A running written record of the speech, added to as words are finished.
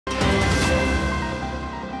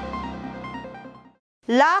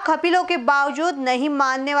लाख अपीलों के बावजूद नहीं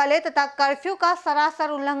मानने वाले तथा कर्फ्यू का सरासर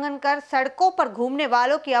उल्लंघन कर सड़कों पर घूमने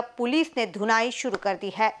वालों की अब पुलिस ने धुनाई शुरू कर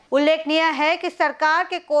दी है। उल्लेखनीय है कि सरकार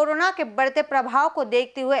के कोरोना के बढ़ते प्रभाव को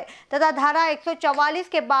देखते हुए तथा धारा 144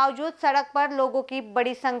 के बावजूद सड़क पर लोगों की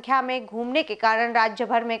बड़ी संख्या में घूमने के कारण राज्य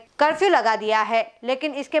भर में कर्फ्यू लगा दिया है।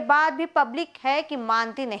 लेकिन इसके बाद भी पब्लिक है कि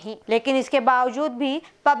मानती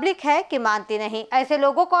नहीं। ऐसे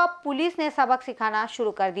लोगों को अब पुलिस ने सबक सिखाना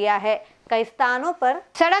शुरू कर दिया है। कई स्थानों पर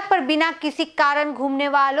सड़क पर बिना किसी कारण घूमने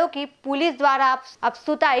वालों की पुलिस द्वारा अब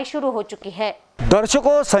सुताई शुरू हो चुकी है।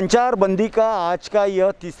 दर्शकों, संचार बंदी का आज का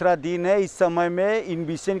यह तीसरा दिन है। इस समय में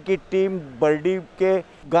इनबीसीएन की टीम बर्डी के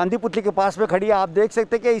गांधी पुतली के पास में खड़ी है। आप देख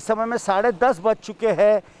सकते हैं कि इस समय में 10:30 बज चुके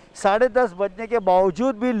हैं। 10:30 बजने के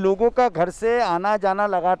बावजूद भी लोगों का घर से आना जाना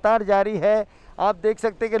लगातार जारी है। आप देख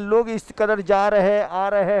सकते हैं कि लोग इस कदर जा रहे हैं, आ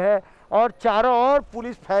रहे हैं और चारों ओर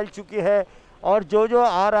पुलिस फैल चुकी है और जो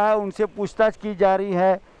आ रहा है उनसे पूछताछ की जा रही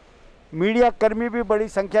है। मीडिया कर्मी भी बड़ी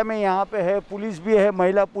संख्या में यहाँ पे है, पुलिस भी है,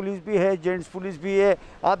 महिला पुलिस भी है, जेंट्स पुलिस भी है।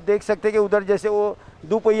 आप देख सकते हैं कि उधर जैसे वो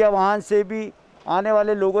दोपहिया वाहन से भी आने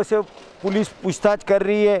वाले लोगों से पुलिस पूछताछ कर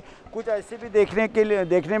रही है। कुछ ऐसे भी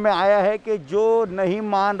देखने में आया है कि जो नहीं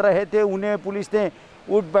मान रहे थे उन्हें पुलिस ने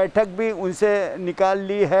उठ बैठक भी उनसे निकाल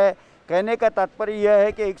ली है। कहने का तात्पर्य यह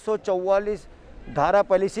है कि 144 धारा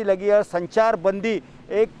पॉलिसी लगी है और संचार बंदी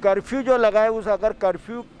एक कर्फ्यू जो लगा है, उस अगर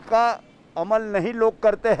कर्फ्यू का अमल नहीं लोग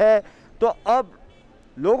करते हैं तो अब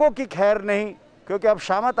लोगों की खैर नहीं, क्योंकि अब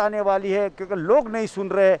शामत आने वाली है। क्योंकि लोग नहीं सुन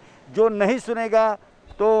रहे, जो नहीं सुनेगा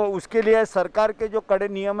तो उसके लिए सरकार के जो कड़े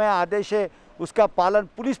नियम है, आदेश है, उसका पालन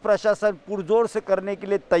पुलिस प्रशासन पुरजोर से करने के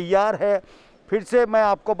लिए तैयार है। फिर से मैं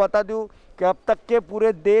आपको बता दूं कि अब तक के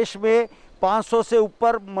पूरे देश में 500 से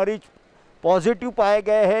ऊपर मरीज पॉजिटिव पाए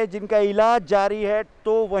गए हैं जिनका इलाज जारी है।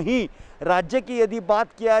 तो वहीं राज्य की यदि बात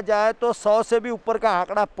किया जाए तो 100 से भी ऊपर का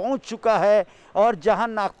आंकड़ा पहुंच चुका है। और जहां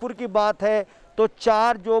नागपुर की बात है तो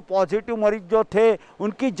 4 जो पॉजिटिव मरीज जो थे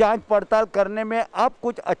उनकी जांच पड़ताल करने में अब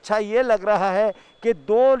कुछ अच्छा ये लग रहा है कि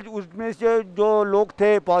 2 उसमें से जो लोग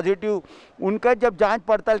थे पॉजिटिव, उनका जब जांच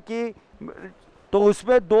पड़ताल की तो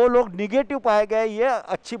उसमें 2 लोग निगेटिव पाए गए, ये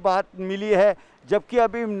अच्छी बात मिली है। जबकि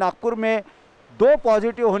अभी नागपुर में 2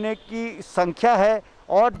 पॉजिटिव होने की संख्या है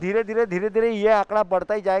और धीरे धीरे ये आंकड़ा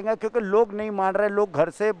बढ़ता ही जाएगा, क्योंकि लोग नहीं मान रहे, लोग घर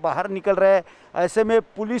से बाहर निकल रहे हैं। ऐसे में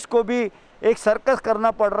पुलिस को भी एक सर्कस करना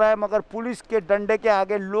पड़ रहा है, मगर पुलिस के डंडे के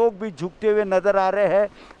आगे लोग भी झुकते हुए नज़र आ रहे हैं।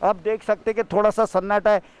 आप देख सकते हैं कि थोड़ा सा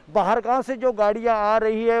सन्नाटा है। बाहर गांव से जो गाड़ियां आ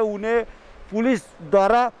रही है उन्हें पुलिस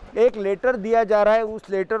द्वारा एक लेटर दिया जा रहा है, उस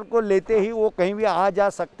लेटर को लेते ही वो कहीं भी आ जा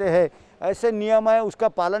सकते हैं। ऐसे नियम है, उसका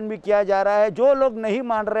पालन भी किया जा रहा है। जो लोग नहीं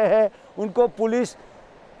मान रहे हैं उनको पुलिस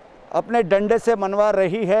अपने डंडे से मनवा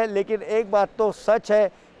रही है। लेकिन एक बात तो सच है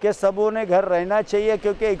कि सबों ने घर रहना चाहिए,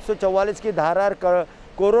 क्योंकि 144 की धारा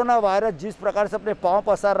कोरोना वायरस जिस प्रकार से अपने पांव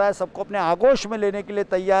पसार रहा है, सबको अपने आगोश में लेने के लिए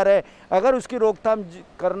तैयार है। अगर उसकी रोकथाम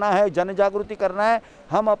करना है, जन जागृति करना है,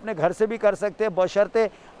 हम अपने घर से भी कर सकते हैं, बशर्ते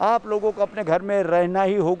आप लोगों को अपने घर में रहना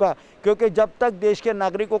ही होगा। क्योंकि जब तक देश के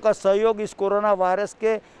नागरिकों का सहयोग इस कोरोना वायरस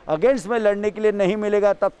के अगेंस्ट में लड़ने के लिए नहीं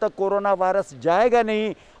मिलेगा, तब तक कोरोना वायरस जाएगा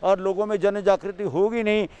नहीं और लोगों में जन जागृति होगी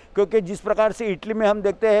नहीं। क्योंकि जिस प्रकार से इटली में हम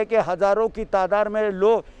देखते हैं कि हज़ारों की तादाद में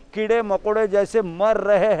लोग कीड़े मकोड़े जैसे मर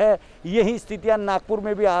रहे हैं, यही स्थितियां नागपुर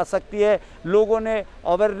में भी आ सकती है। लोगों ने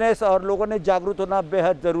अवेयरनेस और लोगों ने जागरूक होना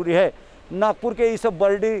बेहद ज़रूरी है। नागपुर के इस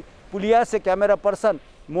बर्डी पुलिया से कैमरा पर्सन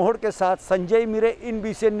मोहड़ के साथ संजय मिरे,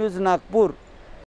 इनबीसीएन न्यूज़ नागपुर।